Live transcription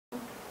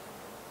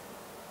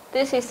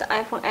This is the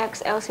iPhone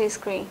X LCD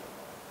screen.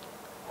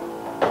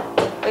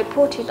 We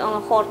put it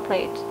on a hot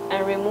plate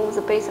and remove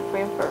the base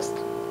frame first.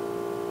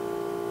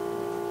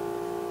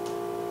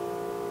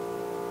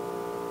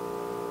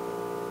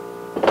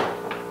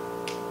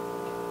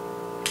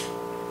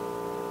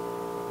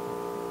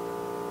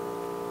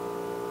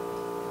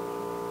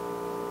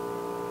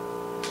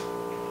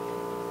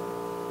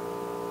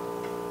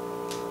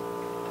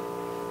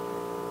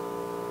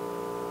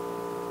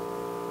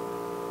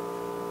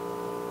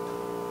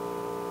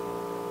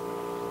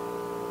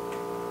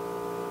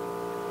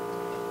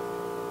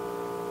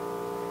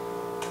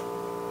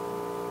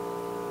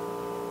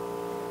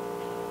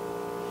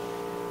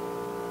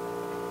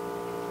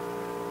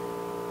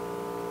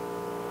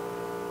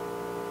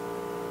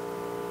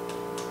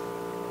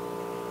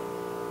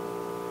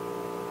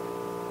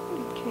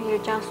 You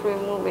just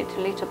remove it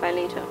little by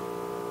little.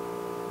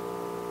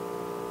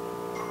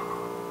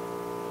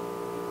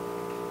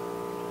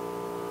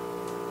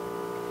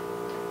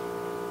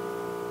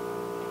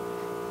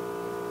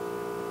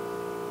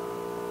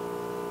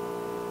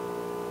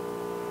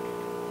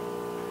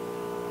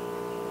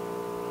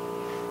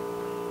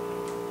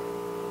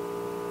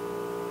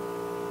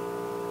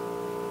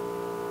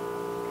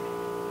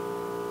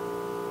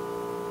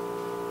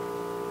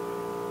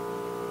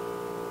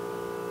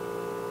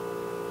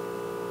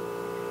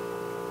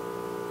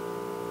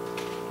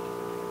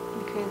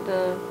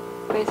 The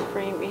base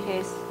frame it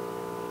is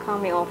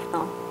coming off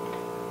now,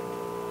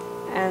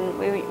 and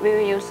we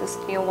will use the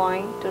steel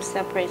wire to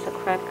separate the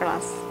cracked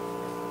glass.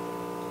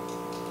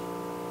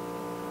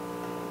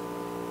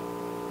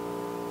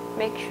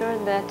 Make sure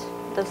that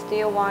the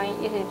steel wire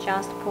it is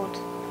just put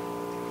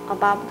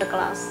above the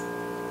glass,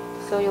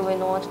 so you will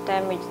not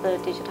damage the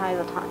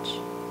digitizer touch.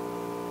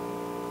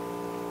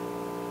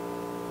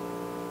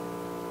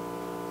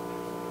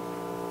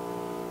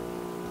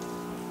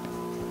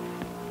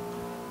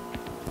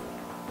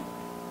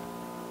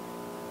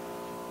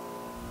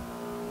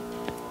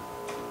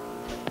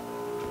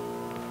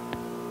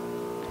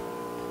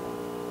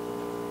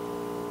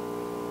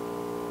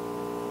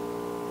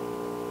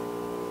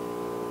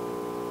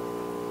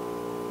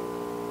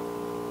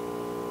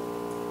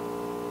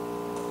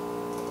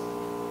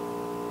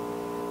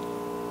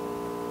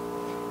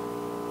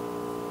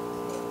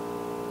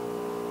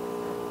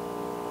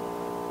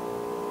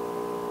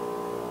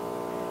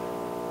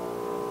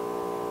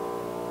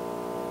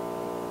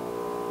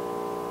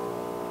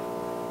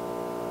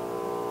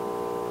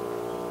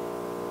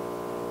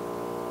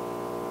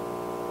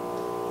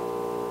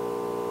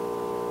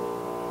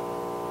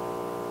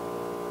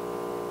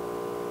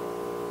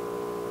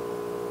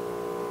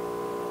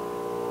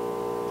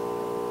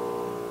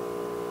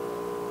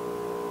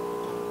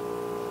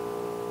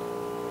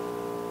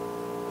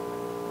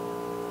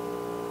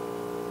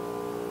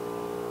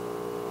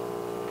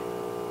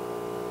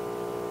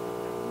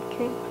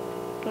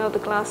 Now the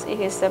glass it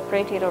is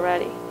separated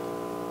already.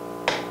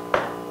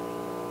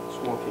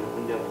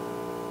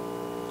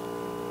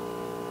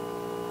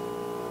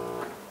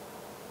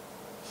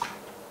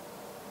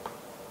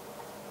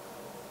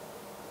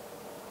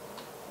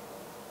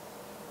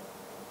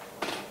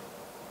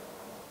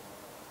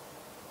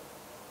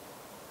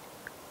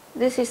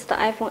 This is the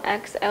iPhone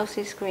X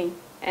LCD screen,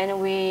 and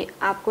we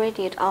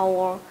upgraded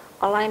our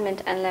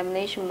alignment and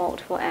lamination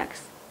mode for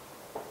X.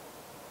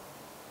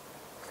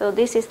 So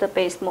this is the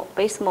base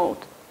mode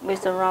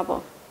with the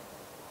rubber,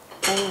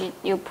 and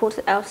you put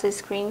the LCD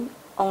screen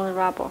on the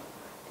rubber,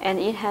 and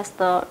it has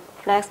the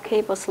flex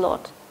cable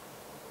slot,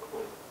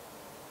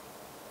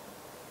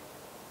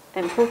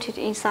 and put it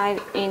inside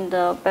in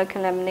the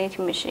vacuum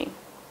laminating machine.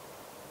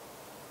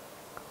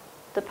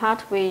 The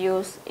part we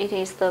use it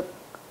is the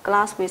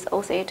glass with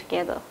OCA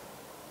together.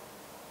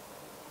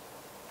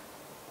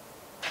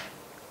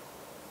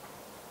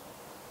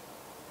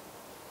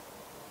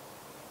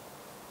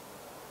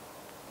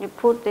 You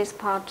put this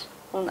part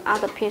on the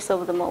other piece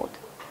of the mold.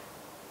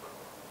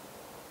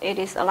 It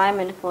is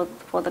alignment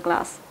for the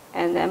glass,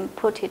 and then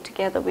put it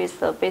together with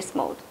the base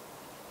mold,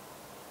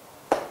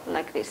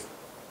 like this,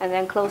 and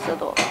then close the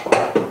door.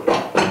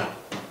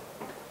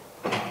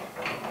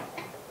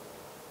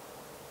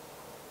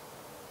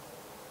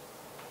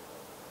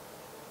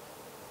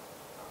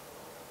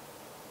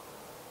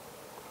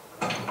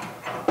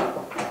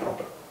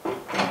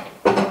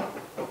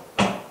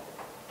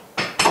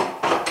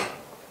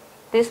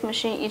 This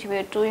machine it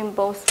will doing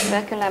both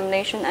vacuum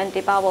lamination and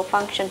debubble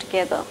function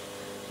together.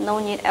 No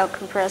need air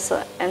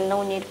compressor and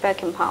no need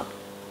vacuum pump.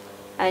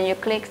 And you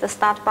click the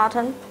start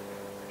button,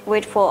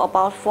 wait for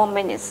about 4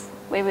 minutes.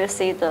 We will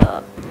see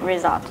the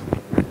result.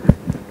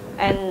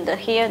 And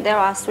here there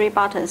are 3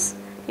 buttons.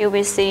 You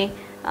will see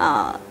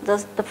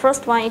the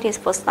first one it is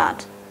for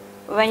start.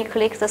 When you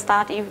click the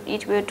start,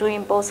 it will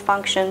doing both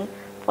function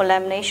for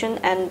lamination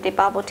and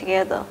debubble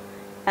together.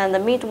 And the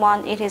mid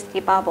one it is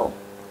debubble.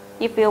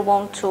 If you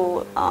want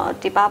to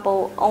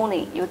debubble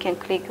only, you can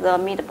click the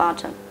mid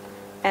button.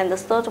 And the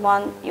third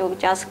one, you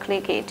just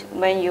click it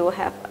when you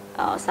have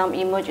some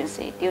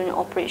emergency during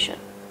operation.